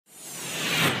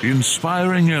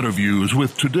Inspiring interviews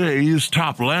with today's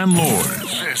top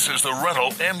landlords. This is the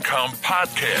Rental Income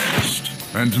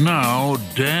Podcast. And now,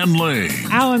 Dan Lane.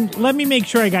 Alan, let me make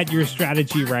sure I got your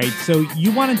strategy right. So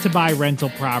you wanted to buy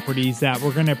rental properties that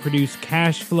were going to produce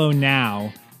cash flow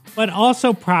now, but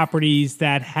also properties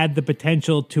that had the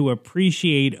potential to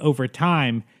appreciate over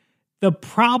time. The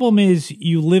problem is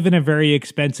you live in a very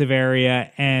expensive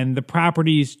area and the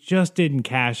properties just didn't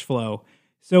cash flow.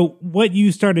 So what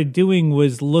you started doing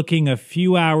was looking a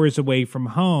few hours away from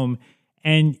home,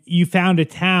 and you found a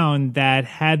town that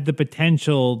had the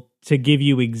potential to give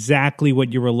you exactly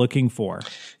what you were looking for.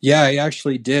 Yeah, I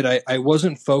actually did. I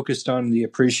wasn't focused on the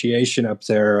appreciation up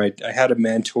there. I had a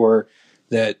mentor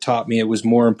that taught me it was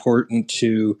more important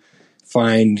to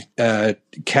find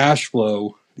cash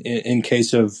flow in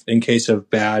case of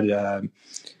bad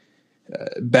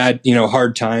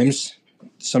hard times.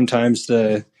 Sometimes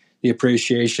the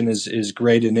appreciation is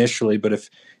great initially, but if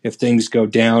things go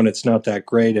down, it's not that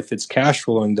great. If it's cash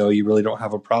flowing, though, you really don't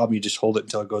have a problem. You just hold it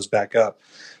until it goes back up.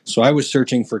 So I was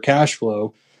searching for cash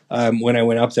flow. When I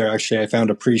went up there, actually, I found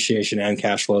appreciation and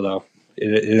cash flow, though.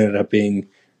 It ended up being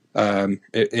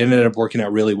it ended up working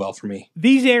out really well for me.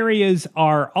 These areas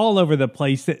are all over the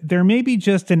place. They're maybe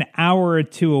just an hour or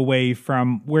two away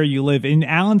from where you live. In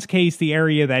Alan's case, the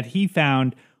area that he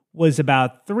found was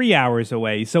about 3 hours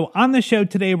away. So on the show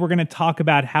today, we're going to talk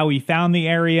about how he found the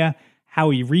area, how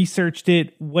he researched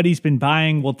it, what he's been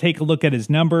buying. We'll take a look at his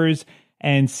numbers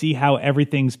and see how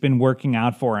everything's been working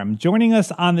out for him. Joining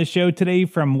us on the show today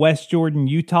from West Jordan,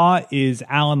 Utah is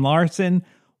Alan Larsen.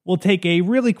 We'll take a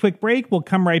really quick break. We'll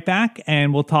come right back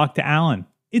and we'll talk to Alan.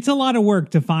 It's a lot of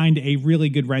work to find a really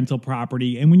good rental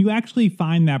property. And when you actually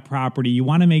find that property, you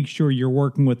want to make sure you're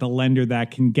working with a lender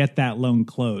that can get that loan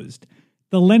closed.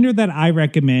 The lender that I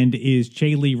recommend is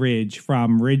Chaley Ridge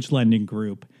from Ridge Lending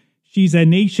Group. She's a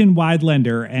nationwide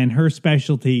lender, and her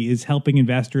specialty is helping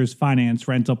investors finance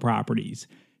rental properties.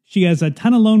 She has a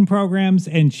ton of loan programs,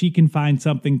 and she can find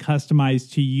something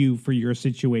customized to you for your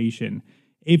situation.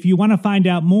 If you want to find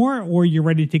out more or you're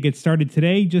ready to get started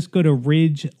today, just go to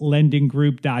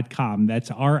ridgelendinggroup.com.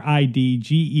 That's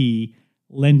RIDGE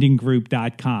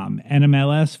lendinggroup.com,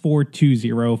 NMLS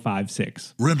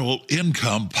 42056. Rental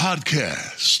Income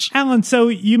Podcast. Alan, so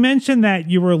you mentioned that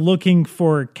you were looking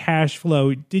for cash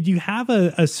flow. Did you have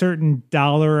a certain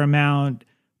dollar amount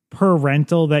per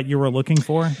rental that you were looking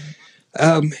for?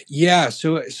 Yeah.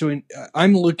 So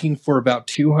I'm looking for about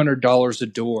 $200 a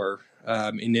door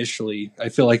initially. I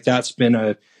feel like that's been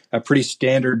a pretty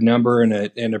standard number and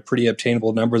a pretty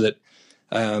obtainable number that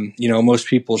most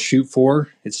people shoot for.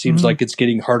 It seems like it's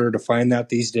getting harder to find that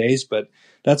these days, but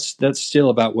that's still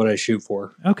about what I shoot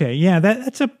for. Okay. Yeah.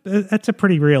 That's a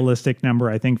pretty realistic number,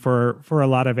 I think, for a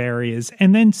lot of areas.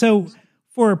 And then, so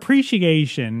for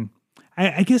appreciation,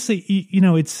 I guess,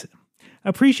 it's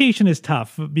appreciation is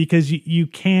tough because you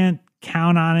can't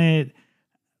count on it.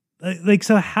 Like,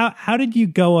 so how did you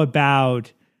go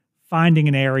about finding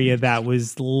an area that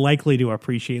was likely to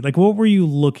appreciate? Like, what were you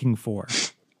looking for?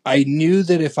 I knew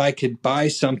that if I could buy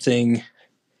something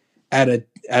at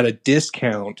a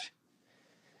discount,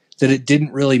 that it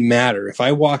didn't really matter. If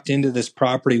I walked into this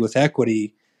property with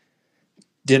equity,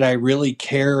 did I really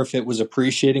care if it was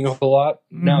appreciating a whole lot?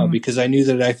 No, because I knew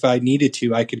that if I needed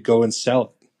to, I could go and sell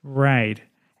it. Right.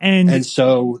 And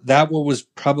so that was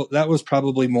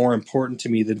probably more important to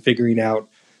me than figuring out,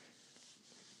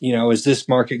 is this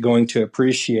market going to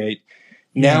appreciate?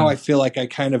 Now I feel like I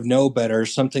kind of know better.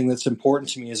 Something that's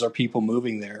important to me is, are people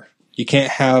moving there? You can't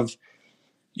have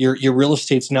your real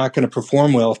estate's not going to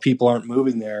perform well if people aren't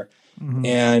moving there.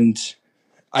 And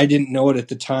I didn't know it at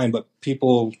the time, but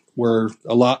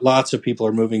lots of people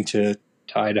are moving to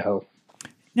Idaho.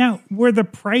 Now, were the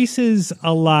prices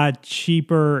a lot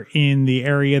cheaper in the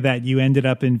area that you ended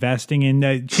up investing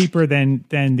in, cheaper than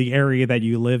the area that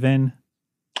you live in?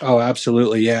 Oh,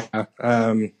 absolutely. Yeah.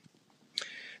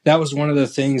 That was one of the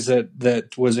things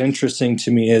that was interesting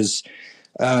to me is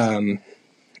I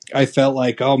felt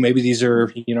like, maybe these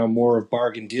are, more of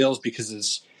bargain deals because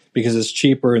it's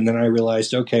cheaper. And then I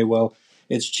realized, okay, well,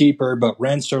 it's cheaper, but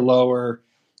rents are lower.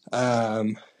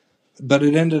 But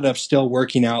it ended up still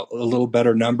working out a little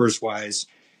better numbers wise.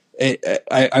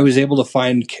 I was able to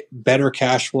find better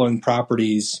cash flowing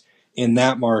properties in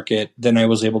that market than I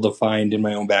was able to find in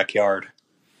my own backyard.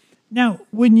 Now,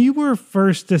 when you were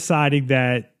first deciding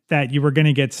that you were going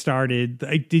to get started,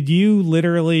 did you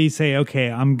literally say,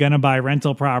 okay, I'm going to buy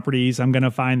rental properties. I'm going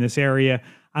to find this area.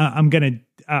 I'm going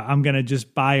to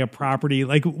just buy a property.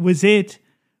 Like, was it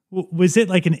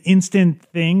like an instant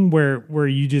thing where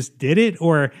you just did it,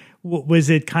 or was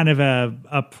it kind of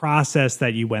a process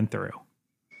that you went through?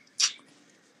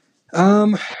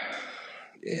 Um,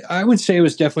 I would say it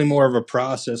was definitely more of a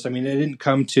process. I mean, I knew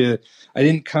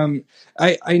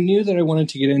that I wanted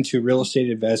to get into real estate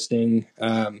investing.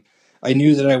 I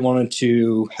knew that I wanted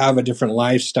to have a different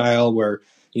lifestyle where,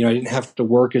 I didn't have to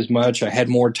work as much. I had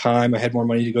more time. I had more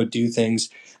money to go do things.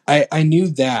 I knew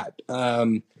that.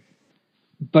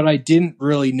 But I didn't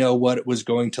really know what it was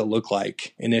going to look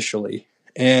like initially.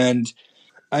 And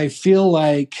I feel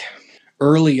like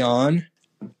early on,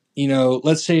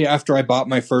 let's say after I bought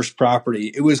my first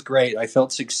property, it was great. I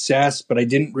felt success, but I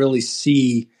didn't really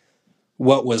see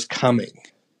what was coming.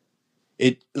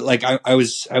 It like I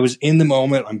was in the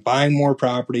moment. I'm buying more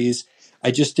properties. I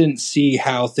just didn't see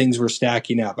how things were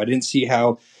stacking up. I didn't see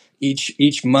how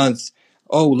each month,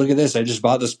 oh, look at this. I just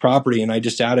bought this property and I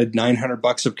just added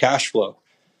 $900 of cash flow.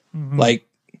 Mm-hmm. Like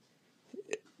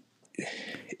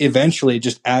eventually it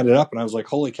just added up and I was like,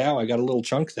 holy cow, I got a little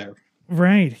chunk there.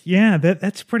 Right. Yeah,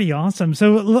 that's pretty awesome.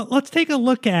 So let's take a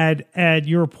look at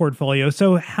your portfolio.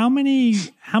 So how many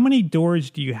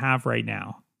doors do you have right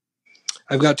now?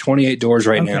 I've got 28 doors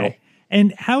right now.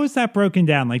 And how is that broken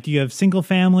down? Like, do you have single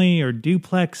family or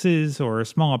duplexes or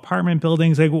small apartment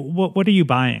buildings? Like, what are you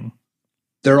buying?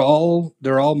 They're all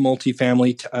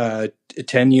multifamily,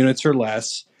 10 units or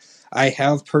less. I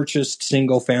have purchased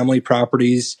single family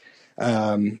properties.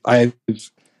 I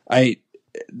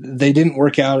they didn't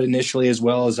work out initially as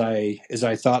well as I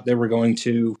thought they were going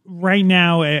to. Right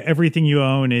now, everything you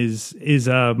own is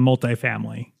a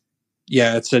multifamily.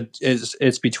 Yeah,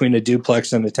 it's between a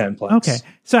duplex and a 10-plex. Okay,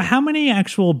 so how many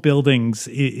actual buildings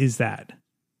is that?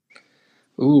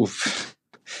 Oof,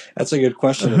 that's a good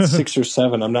question. It's 6 or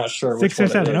 7. I'm not sure. 6 or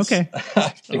 7. Okay,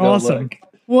 awesome.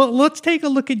 Well, let's take a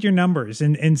look at your numbers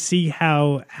and see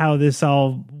how this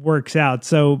all works out.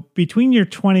 So between your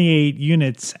 28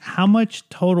 units, how much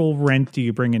total rent do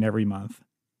you bring in every month?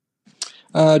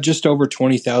 Just over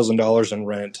 $20,000 in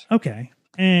rent. Okay.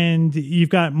 And you've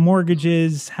got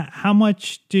mortgages. How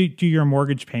much do your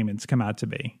mortgage payments come out to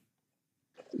be?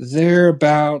 They're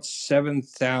about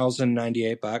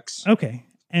 $7,098. Okay.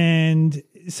 And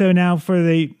so now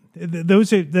for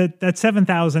those are that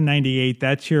 $7,098,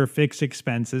 that's your fixed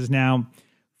expenses. Now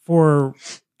for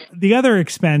the other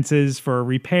expenses for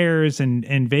repairs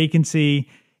and vacancy,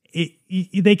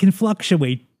 they can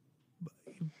fluctuate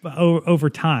over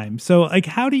time. So like,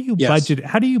 how do you budget?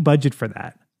 How do you budget for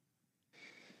that?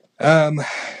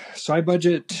 So I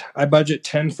budget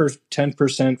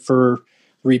 10% for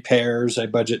repairs. I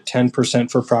budget 10%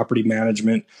 for property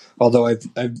management. Although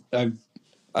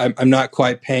I'm not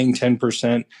quite paying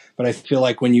 10%, but I feel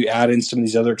like when you add in some of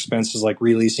these other expenses like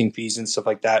releasing fees and stuff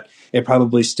like that, it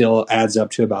probably still adds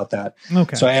up to about that.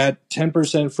 Okay. So I add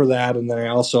 10% for that, and then I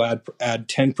also add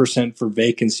 10% for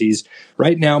vacancies.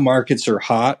 Right now, markets are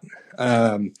hot.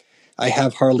 I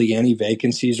have hardly any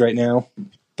vacancies right now,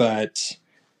 but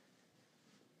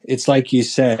it's like you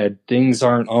said, things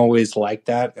aren't always like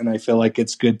that, and I feel like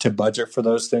it's good to budget for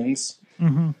those things.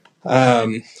 Mm-hmm.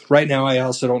 Right now, I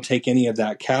also don't take any of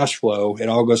that cash flow. It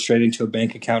all goes straight into a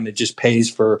bank account, and it just pays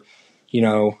for,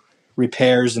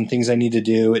 repairs and things I need to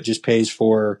do. It just pays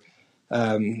for,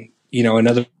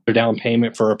 another down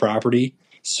payment for a property.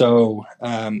 So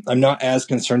I'm not as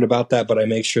concerned about that, but I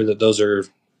make sure that those are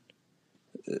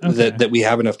that we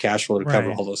have enough cash flow to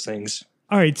cover all those things.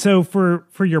 All right. So for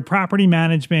your property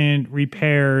management,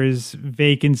 repairs,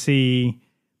 vacancy,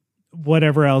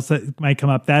 whatever else that might come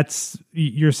up,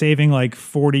 you're saving like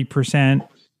 40%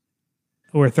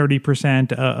 or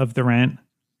 30% of the rent.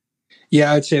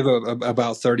 Yeah, I'd say about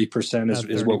 30%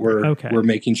 is what we're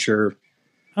making sure.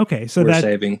 Okay, so we're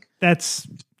saving. That's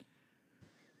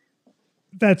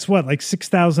what, like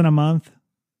 $6,000 a month.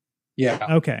 Yeah.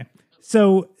 Okay.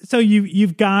 So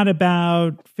you've got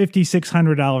about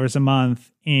 $5,600 a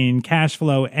month in cash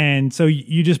flow, and so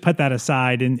you just put that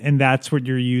aside, and that's what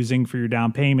you're using for your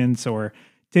down payments or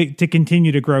to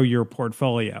continue to grow your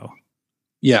portfolio.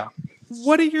 Yeah.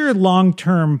 What are your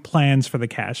long-term plans for the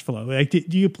cash flow? Like, do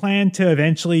you plan to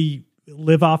eventually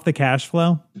live off the cash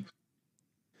flow?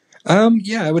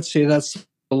 Yeah, I would say that's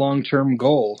the long-term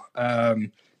goal.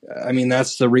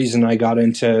 That's the reason I got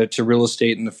into real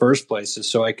estate in the first place,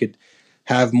 is so I could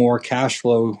have more cash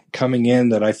flow coming in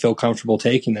that I feel comfortable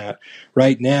taking that.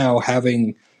 Right now,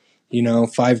 having,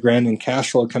 $5,000 in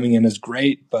cash flow coming in is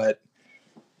great, but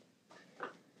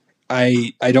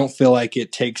I don't feel like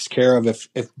it takes care of if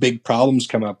big problems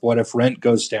come up. What if rent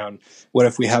goes down? What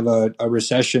if we have a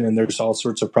recession and there's all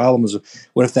sorts of problems?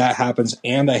 What if that happens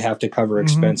and I have to cover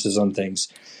expenses on things?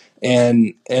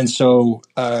 And so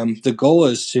the goal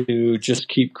is to just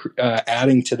keep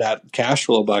adding to that cash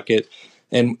flow bucket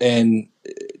and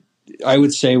I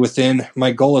would say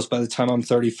my goal is by the time I'm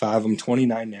 35, I'm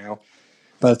 29 now.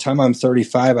 By the time I'm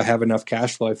 35, I have enough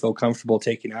cash flow I feel comfortable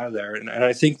taking out of there. And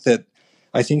I think that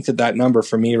number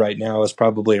for me right now is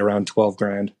probably around 12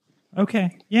 grand.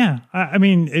 Okay. Yeah. I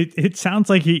mean, it sounds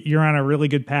like you're on a really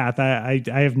good path. I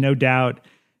have no doubt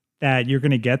that you're going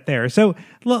to get there. So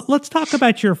let's talk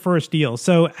about your first deal.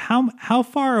 So how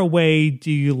far away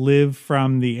do you live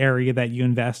from the area that you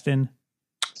invest in?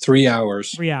 3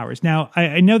 hours. 3 hours. Now,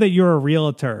 I know that you're a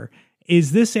realtor.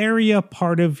 Is this area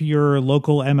part of your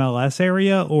local MLS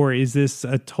area, or is this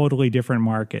a totally different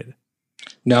market?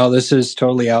 No, this is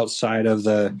totally outside of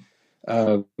the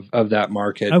of that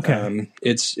market. Okay.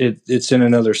 It's in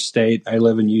another state. I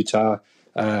live in Utah.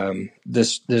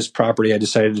 This property I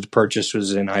decided to purchase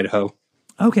was in Idaho.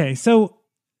 Okay. So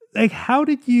like how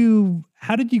did you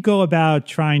go about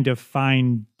trying to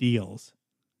find deals?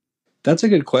 That's a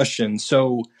good question.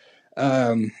 So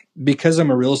because I'm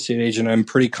a real estate agent, I'm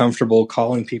pretty comfortable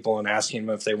calling people and asking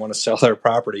them if they want to sell their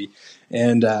property.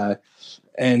 And I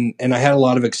had a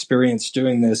lot of experience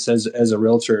doing this as a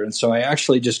realtor. And so I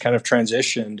actually just kind of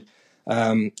transitioned.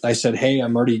 I said, hey,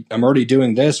 I'm already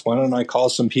doing this. Why don't I call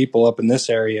some people up in this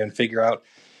area and figure out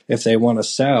if they want to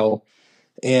sell?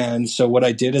 And so what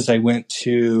I did is I went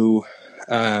to,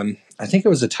 I think it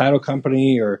was a title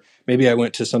company, or maybe I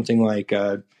went to something like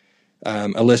a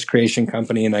list creation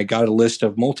company, and I got a list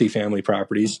of multifamily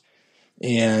properties,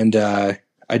 and I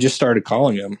just started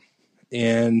calling them.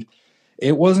 And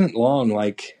it wasn't long.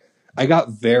 Like, I got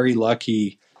very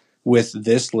lucky with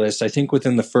this list. I think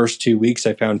within the first 2 weeks,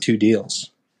 I found 2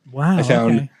 deals. Wow. I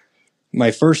found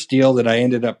my first deal that I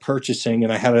ended up purchasing,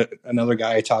 and I had another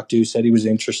guy I talked to said he was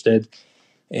interested.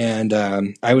 And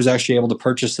I was actually able to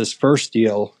purchase this first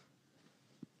deal.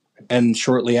 And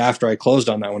shortly after I closed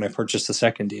on that one, I purchased the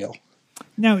second deal.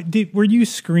 Now, were you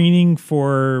screening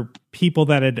for people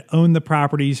that had owned the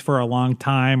properties for a long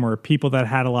time, or people that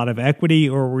had a lot of equity,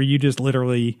 or were you just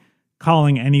literally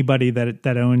calling anybody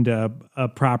that owned a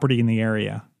property in the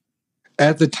area?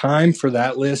 At the time for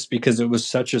that list, because it was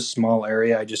such a small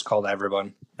area, I just called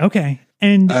everyone. Okay.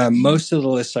 And most of the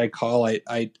lists I call,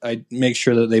 I make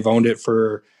sure that they've owned it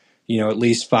for, at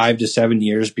least 5 to 7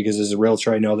 years, because as a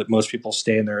realtor, I know that most people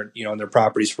stay in their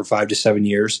properties for 5 to 7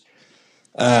 years.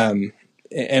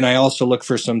 And I also look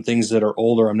for some things that are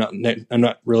older. I'm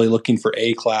not really looking for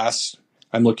A class.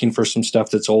 I'm looking for some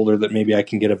stuff that's older that maybe I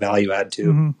can get a value add to.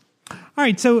 Mm-hmm. All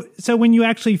right. So when you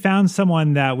actually found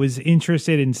someone that was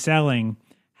interested in selling,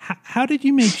 how did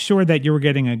you make sure that you were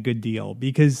getting a good deal?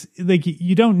 Because like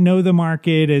you don't know the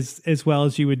market as well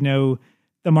as you would know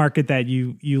the market that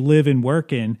you live and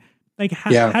work in. Like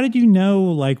how did you know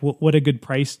like what a good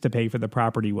price to pay for the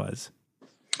property was?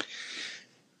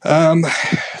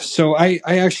 So I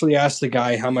actually asked the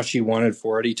guy how much he wanted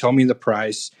for it. He told me the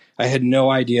price. I had no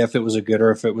idea if it was a good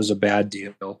or if it was a bad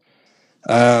deal.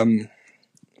 I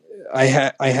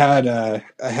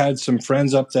had some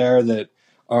friends up there that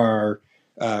are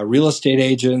real estate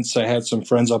agents. I had some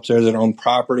friends up there that own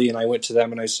property, and I went to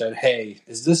them and I said, "Hey,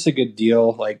 is this a good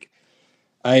deal? Like,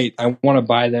 I want to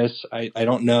buy this. I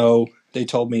don't know." They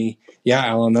told me, "Yeah,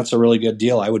 Alan, that's a really good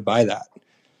deal. I would buy that."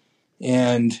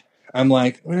 And I'm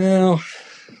like, well,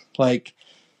 like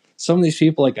some of these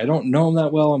people, like I don't know them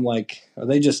that well. I'm like, are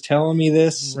they just telling me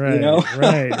this? Right,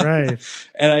 right.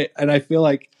 And I feel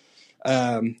like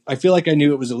I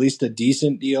knew it was at least a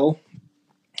decent deal,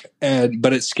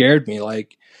 but it scared me.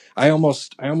 Like I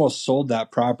almost sold that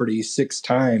property 6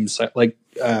 times.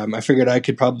 I figured I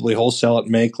could probably wholesale it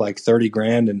and make like 30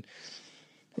 grand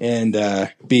and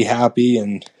be happy.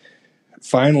 And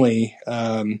finally,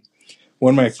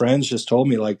 one of my friends just told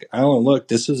me, like, Alan, look,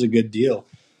 this is a good deal.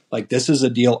 Like, this is a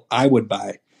deal I would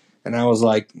buy. And I was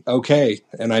like, okay.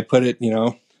 And I put it,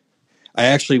 I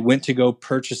actually went to go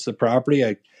purchase the property.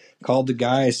 I called the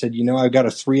guy. I said, I've got a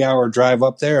 3-hour drive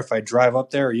up there. If I drive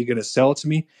up there, are you going to sell it to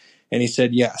me? And he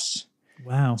said, yes.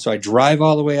 Wow. So I drive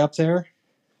all the way up there.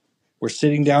 We're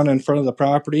sitting down in front of the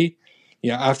property.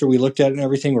 After we looked at it and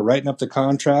everything, we're writing up the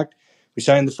contract. We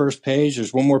signed the first page.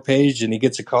 There's one more page, and he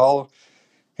gets a call.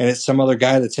 And it's some other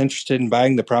guy that's interested in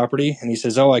buying the property. And he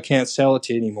says, oh, I can't sell it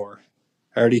to you anymore.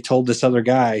 I already told this other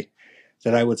guy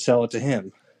that I would sell it to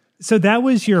him. So that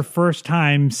was your first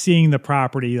time seeing the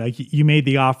property. Like you made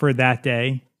the offer that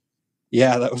day?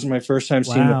 Yeah, that was my first time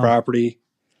seeing the property.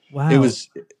 Wow.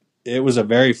 It was a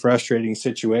very frustrating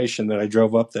situation that I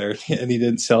drove up there and he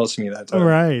didn't sell it to me that time. All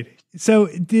right. So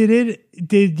did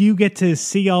you get to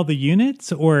see all the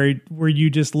units, or were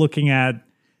you just looking at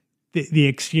the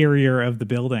exterior of the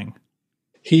building?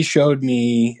 He showed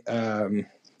me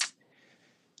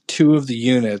 2 of the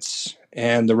units,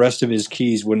 and the rest of his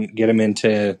keys wouldn't get him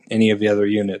into any of the other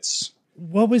units.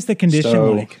 What was the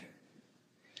condition like?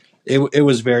 It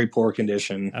was very poor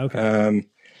condition. Okay.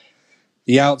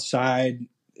 The outside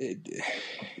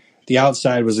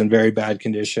was in very bad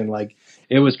condition. Like,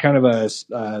 it was kind of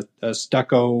a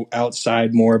stucco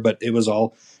outside more, but it was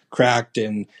all cracked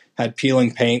and had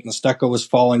peeling paint, and the stucco was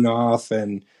falling off,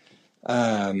 and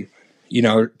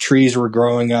trees were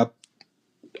growing up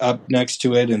next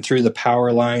to it and through the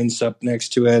power lines up next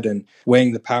to it and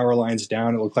weighing the power lines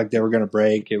down. It looked like they were going to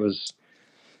break. It was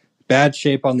bad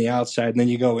shape on the outside, and then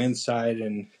you go inside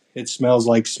and it smells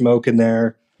like smoke in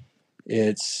there.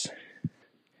 The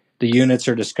units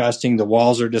are disgusting. The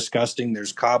walls are disgusting.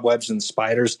 There's cobwebs and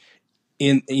spiders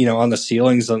on the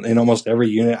ceilings in almost every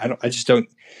unit. I just don't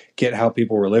get how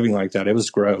people were living like that. It was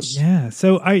gross. Yeah.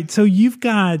 So you've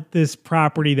got this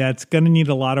property that's going to need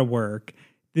a lot of work.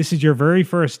 This is your very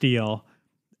first deal.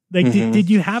 Like, Mm-hmm. did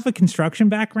you have a construction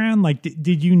background? Like,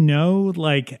 did you know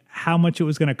like how much it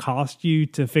was going to cost you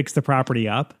to fix the property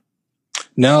up?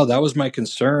 No, that was my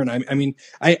concern.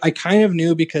 I kind of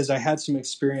knew because I had some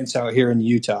experience out here in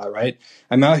Utah, right?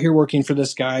 I'm out here working for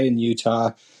this guy in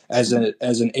Utah as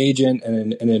an agent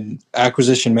and an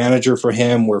acquisition manager for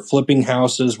him. We're flipping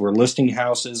houses, we're listing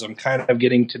houses. I'm kind of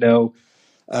getting to know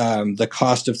the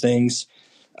cost of things.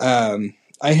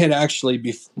 I had actually,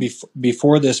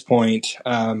 before this point,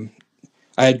 I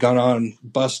had gone on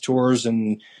bus tours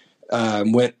and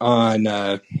went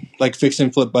on like fix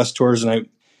and flip bus tours, and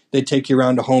they'd take you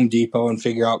around to Home Depot and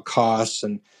figure out costs.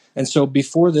 And so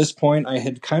before this point, I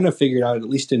had kind of figured out, at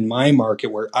least in my market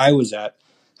where I was at,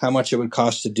 how much it would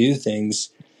cost to do things.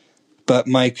 But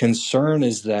my concern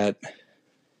is that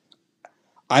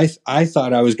I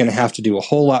thought I was going to have to do a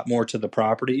whole lot more to the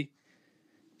property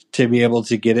to be able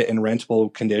to get it in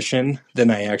rentable condition than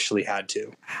I actually had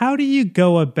to. How do you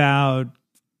go about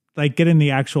like getting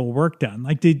the actual work done?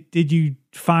 Like, did you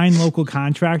find local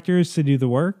contractors to do the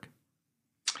work?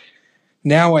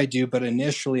 Now I do, but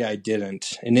initially I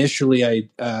didn't. Initially, I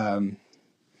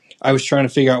was trying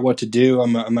to figure out what to do.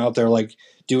 I'm out there like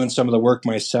doing some of the work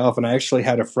myself, and I actually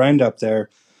had a friend up there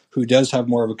who does have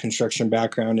more of a construction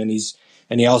background, and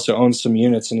he also owns some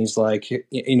units, and he's like,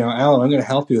 Alan, I'm going to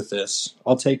help you with this.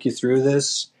 I'll take you through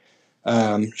this,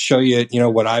 show you,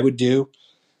 what I would do.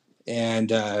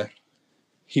 And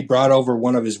he brought over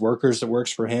one of his workers that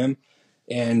works for him,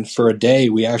 and for a day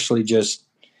we actually just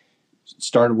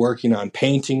started working on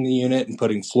painting the unit and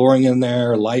putting flooring in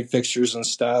there, light fixtures and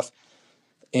stuff.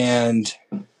 And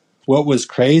what was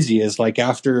crazy is, like,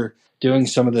 after doing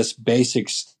some of this basic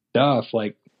stuff,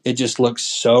 like, it just looks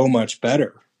so much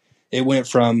better. It went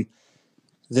from,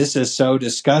 this is so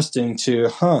disgusting, to,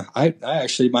 I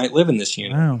actually might live in this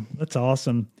unit. Wow, that's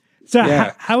awesome. So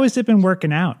Yeah. how has it been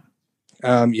working out?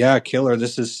 Killer.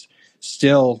 This is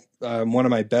still one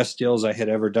of my best deals I had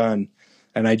ever done.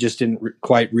 And I just didn't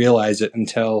quite realize it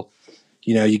until,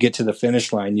 you get to the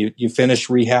finish line. You finish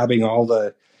rehabbing all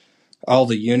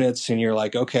the units, and you're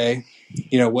like, okay,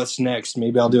 what's next?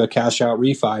 Maybe I'll do a cash out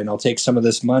refi, and I'll take some of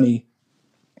this money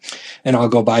and I'll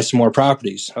go buy some more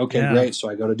properties. Okay, Yeah. Great. So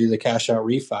I go to do the cash out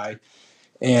refi,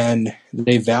 and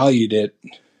they valued it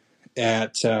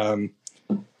at,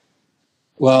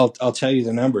 well, I'll tell you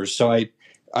the numbers. So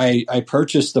I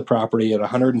purchased the property at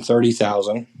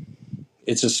 $130,000.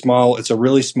 It's a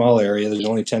really small area. There's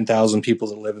only 10,000 people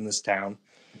that live in this town.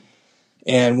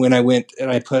 And when I went and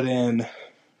I put in,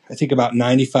 I think about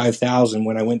 $95,000,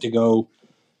 when I went to go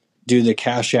do the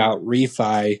cash out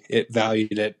refi, it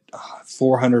valued at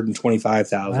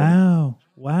 $425,000.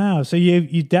 Wow. So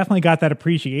you definitely got that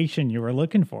appreciation you were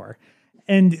looking for.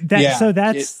 And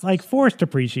that's like forced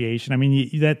appreciation. I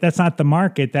mean, that's not the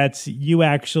market. That's you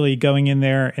actually going in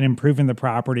there and improving the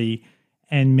property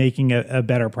and making a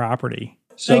better property.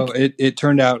 So it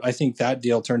turned out, I think that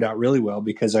deal turned out really well,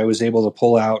 because I was able to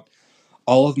pull out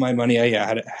all of my money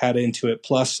I had into it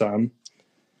plus some,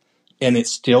 and it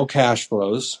still cash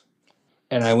flows.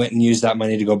 And I went and used that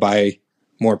money to go buy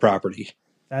more property.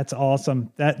 That's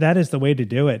awesome. That is the way to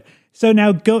do it. So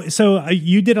now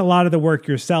you did a lot of the work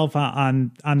yourself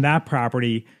on that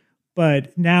property,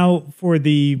 but now for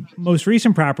the most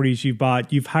recent properties you've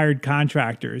bought, you've hired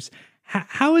contractors.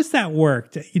 How has that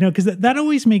worked? Because that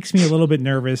always makes me a little bit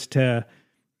nervous to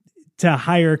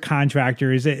hire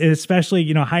contractors,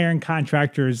 especially, hiring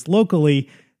contractors locally.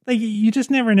 Like, you just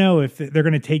never know if they're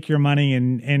going to take your money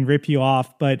and rip you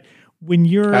off. But when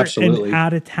you're Absolutely. an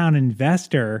out of town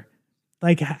investor,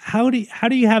 like, how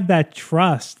do you have that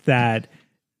trust that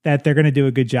they're going to do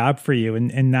a good job for you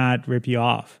and not rip you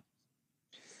off?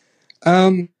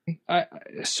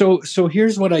 So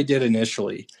here's what I did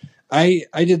initially. I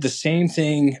did the same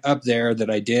thing up there that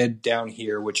I did down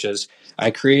here, which is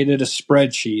I created a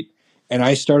spreadsheet and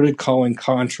I started calling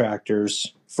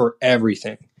contractors for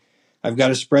everything. I've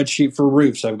got a spreadsheet for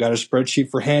roofs. I've got a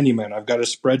spreadsheet for handyman. I've got a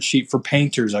spreadsheet for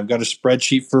painters. I've got a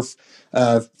spreadsheet for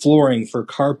flooring, for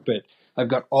carpet. I've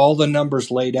got all the numbers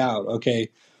laid out. Okay,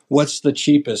 what's the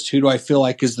cheapest? Who do I feel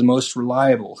like is the most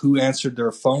reliable? Who answered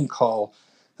their phone call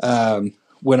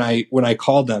when I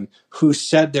called them? Who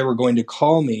said they were going to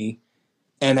call me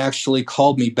and actually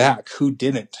called me back? Who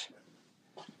didn't?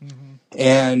 Mm-hmm.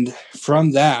 And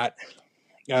from that,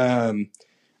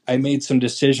 I made some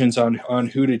decisions on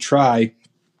who to try,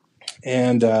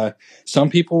 and some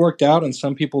people worked out and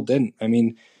some people didn't. I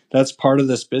mean, that's part of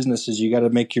this business, is you got to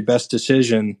make your best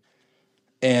decision,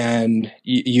 and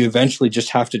you eventually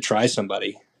just have to try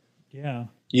somebody. Yeah.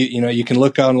 You know, you can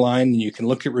look online and you can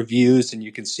look at reviews and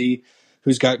you can see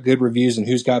who's got good reviews and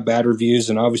who's got bad reviews.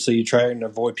 And obviously you try and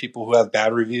avoid people who have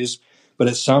bad reviews, but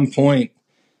at some point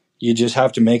you just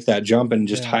have to make that jump and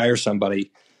just hire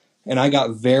somebody. And I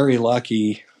got very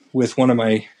lucky with one of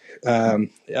my,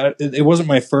 it wasn't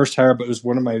my first hire, but it was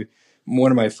one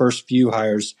of my first few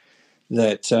hires,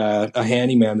 that a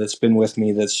handyman that's been with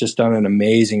me that's just done an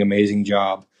amazing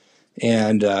job.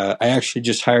 And I actually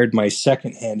just hired my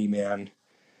second handyman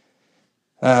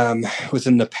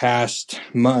within the past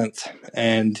month,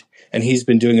 and he's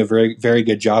been doing a very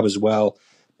good job as well.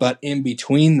 But in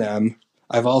between them,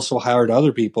 I've also hired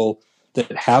other people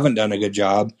that haven't done a good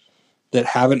job, that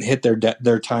haven't hit their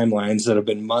timelines, that have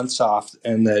been months off,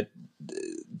 and that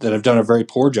have done a very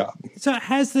poor job. So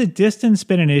has the distance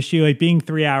been an issue? Like being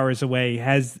 3 hours away,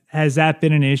 has that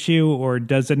been an issue, or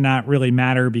does it not really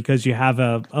matter because you have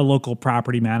a local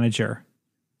property manager?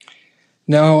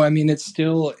 No, I mean, it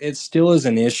still is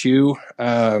an issue,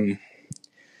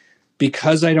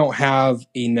 because I don't have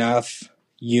enough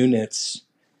units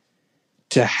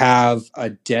to have a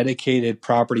dedicated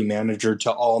property manager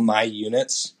to all my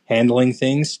units handling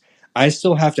things. I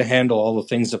still have to handle all the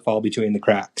things that fall between the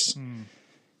cracks.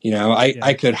 You know,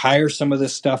 I could hire some of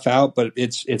this stuff out, but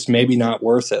it's maybe not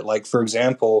worth it. Like, for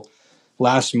example,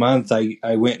 last month I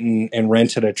went and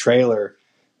rented a trailer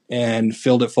and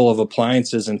filled it full of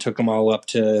appliances and took them all up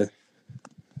to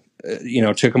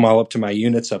my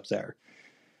units up there.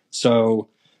 So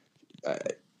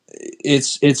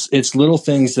it's little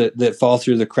things that fall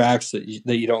through the cracks that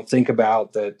you don't think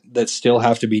about, that still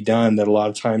have to be done, that a lot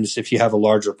of times, if you have a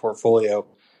larger portfolio,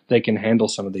 they can handle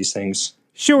some of these things.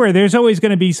 Sure, there's always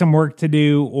going to be some work to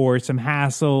do or some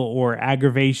hassle or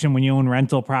aggravation when you own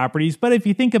rental properties. But if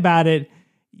you think about it,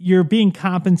 you're being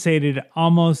compensated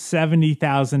almost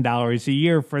 $70,000 a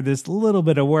year for this little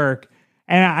bit of work.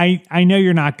 And I know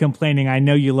you're not complaining. I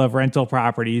know you love rental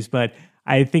properties, but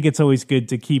I think it's always good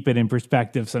to keep it in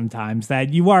perspective sometimes,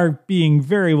 that you are being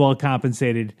very well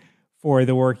compensated for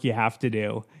the work you have to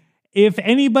do. If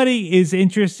anybody is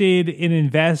interested in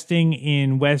investing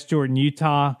in West Jordan,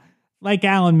 Utah, like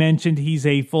Alan mentioned, he's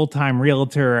a full-time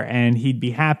realtor, and he'd be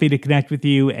happy to connect with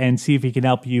you and see if he can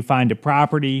help you find a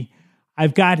property.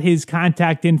 I've got his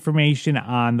contact information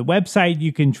on the website.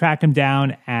 You can track him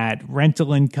down at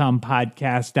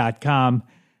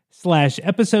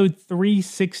rentalincomepodcast.com/episode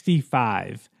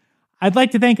 365. I'd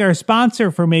like to thank our sponsor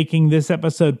for making this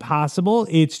episode possible.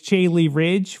 It's Chaley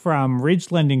Ridge from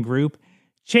Ridge Lending Group.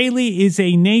 Chaley is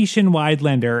a nationwide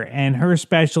lender, and her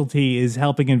specialty is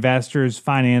helping investors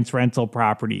finance rental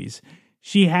properties.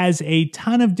 She has a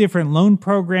ton of different loan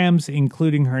programs,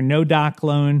 including her no-doc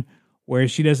loan, where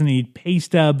she doesn't need pay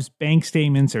stubs, bank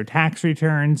statements, or tax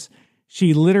returns.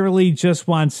 She literally just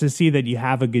wants to see that you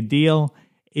have a good deal.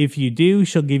 If you do,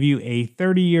 she'll give you a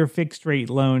 30-year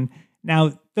fixed-rate loan.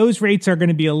 Now, those rates are going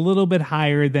to be a little bit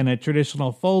higher than a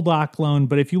traditional full-doc loan,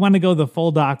 but if you want to go the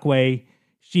full-doc way,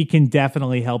 she can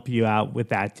definitely help you out with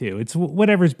that too. It's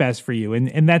whatever's best for you.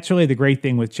 And that's really the great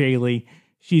thing with Chaley.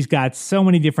 She's got so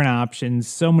many different options,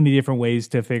 so many different ways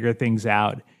to figure things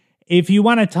out. If you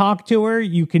want to talk to her,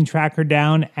 you can track her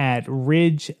down at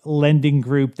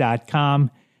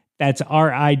ridgelendinggroup.com. That's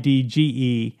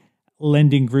RIDGE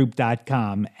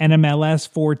lendinggroup.com, NMLS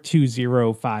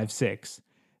 42056.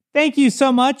 Thank you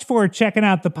so much for checking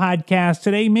out the podcast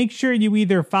today. Make sure you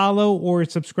either follow or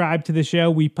subscribe to the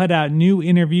show. We put out new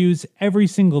interviews every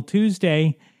single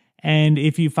Tuesday. And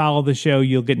if you follow the show,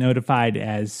 you'll get notified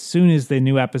as soon as the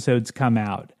new episodes come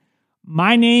out.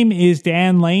 My name is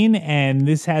Dan Lane, and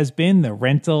this has been the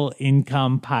Rental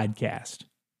Income Podcast.